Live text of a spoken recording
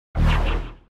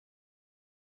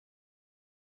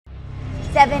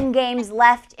7 games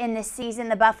left in the season.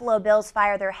 The Buffalo Bills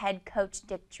fire their head coach,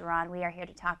 Dick Jauron. We are here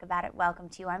to talk about it. Welcome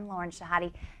to you. I'm Lauren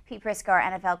Shehadi. Pete Prisco, our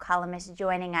NFL columnist,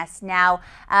 joining us now.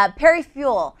 Perry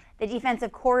Fewell, the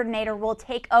defensive coordinator, will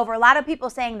take over. A lot of people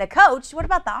saying the coach. What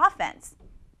about the offense?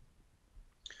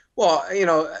 Well,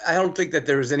 I don't think that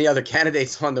there's any other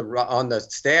candidates on the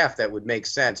staff that would make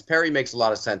sense. Perry makes a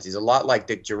lot of sense. He's a lot like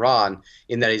Dick Jauron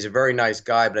in that he's a very nice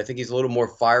guy, but I think he's a little more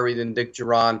fiery than Dick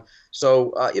Jauron.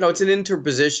 So, it's an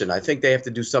interposition. I think they have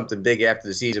to do something big after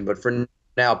the season, but for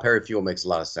now, Perry Fewell makes a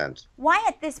lot of sense. Why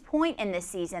at this point in the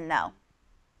season, though?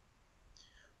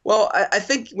 Well, I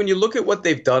think when you look at what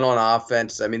they've done on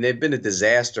offense, I mean, they've been a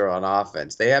disaster on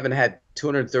offense. They haven't had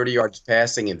 230 yards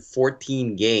passing in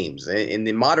 14 games. In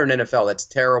the modern NFL, that's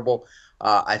terrible.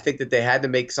 I think that they had to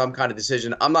make some kind of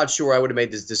decision. I'm not sure I would have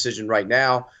made this decision right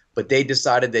now, but they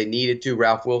decided they needed to.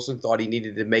 Ralph Wilson thought he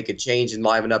needed to make a change and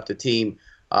liven up the team.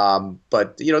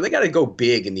 But they got to go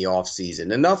big in the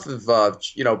offseason. Enough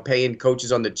of, paying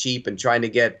coaches on the cheap and trying to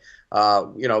get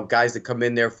guys that come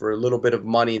in there for a little bit of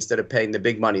money instead of paying the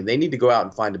big money. They need to go out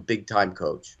and find a big-time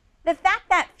coach. The fact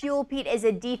that Fewell, Pete, is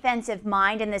a defensive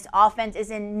mind and this offense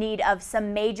is in need of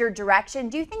some major direction,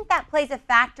 do you think that plays a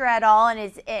factor at all and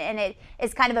it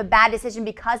is kind of a bad decision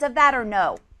because of that, or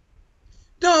no?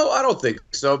 No, I don't think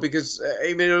so, because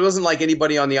it wasn't like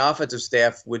anybody on the offensive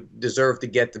staff would deserve to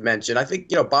get the mention. I think,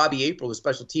 Bobby April, the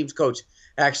special teams coach,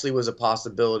 actually was a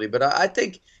possibility. But I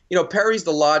think, Perry's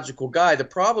the logical guy. The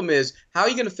problem is, how are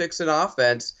you going to fix an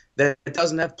offense that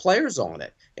doesn't have players on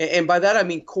it? And by that, I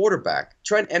mean quarterback.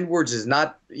 Trent Edwards has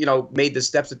not, made the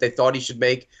steps that they thought he should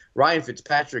make. Ryan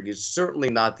Fitzpatrick is certainly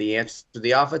not the answer.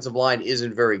 The offensive line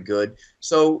isn't very good.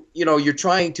 So, you're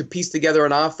trying to piece together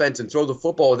an offense and throw the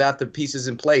football without the pieces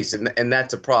in place, and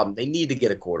that's a problem. They need to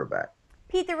get a quarterback.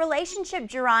 Pete, the relationship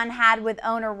Jauron had with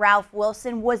owner Ralph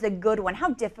Wilson was a good one. How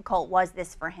difficult was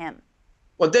this for him?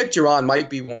 Well, Dick Jauron might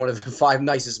be one of the 5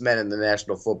 nicest men in the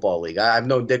National Football League. I've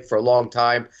known Dick for a long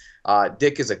time.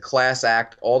 Dick is a class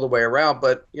act all the way around,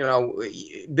 but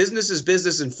business is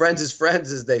business and friends is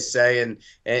friends, as they say, and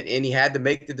he had to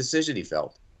make the decision, he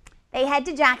felt. They head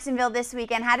to Jacksonville this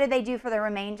weekend. How do they do for the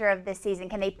remainder of this season?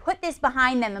 Can they put this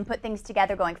behind them and put things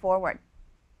together going forward?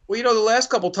 Well, the last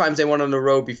couple times they went on the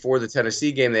road before the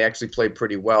Tennessee game, they actually played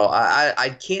pretty well.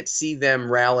 I can't see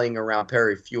them rallying around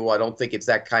Perry Fewell. I don't think it's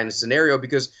that kind of scenario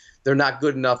because they're not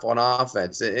good enough on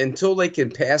offense. Until they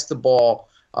can pass the ball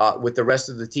with the rest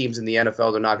of the teams in the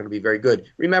NFL, they're not going to be very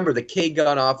good. Remember, the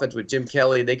K-gun offense with Jim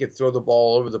Kelly, they could throw the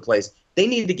ball all over the place. They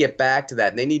need to get back to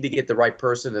that, and they need to get the right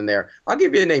person in there. I'll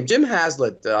give you a name. Jim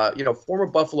Haslett, former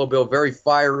Buffalo Bill, very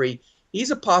fiery. He's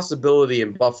a possibility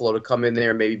in Buffalo to come in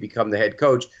there and maybe become the head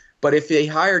coach. But if they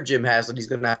hire Jim Haslett, he's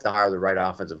going to have to hire the right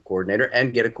offensive coordinator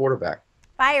and get a quarterback.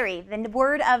 Fiery, the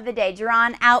word of the day.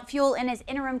 Jauron out, Fewell in as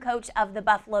interim coach of the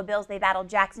Buffalo Bills. They battle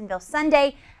Jacksonville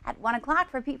Sunday at 1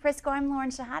 o'clock. For Pete Prisco, I'm Lauren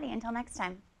Shehadi. Until next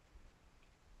time.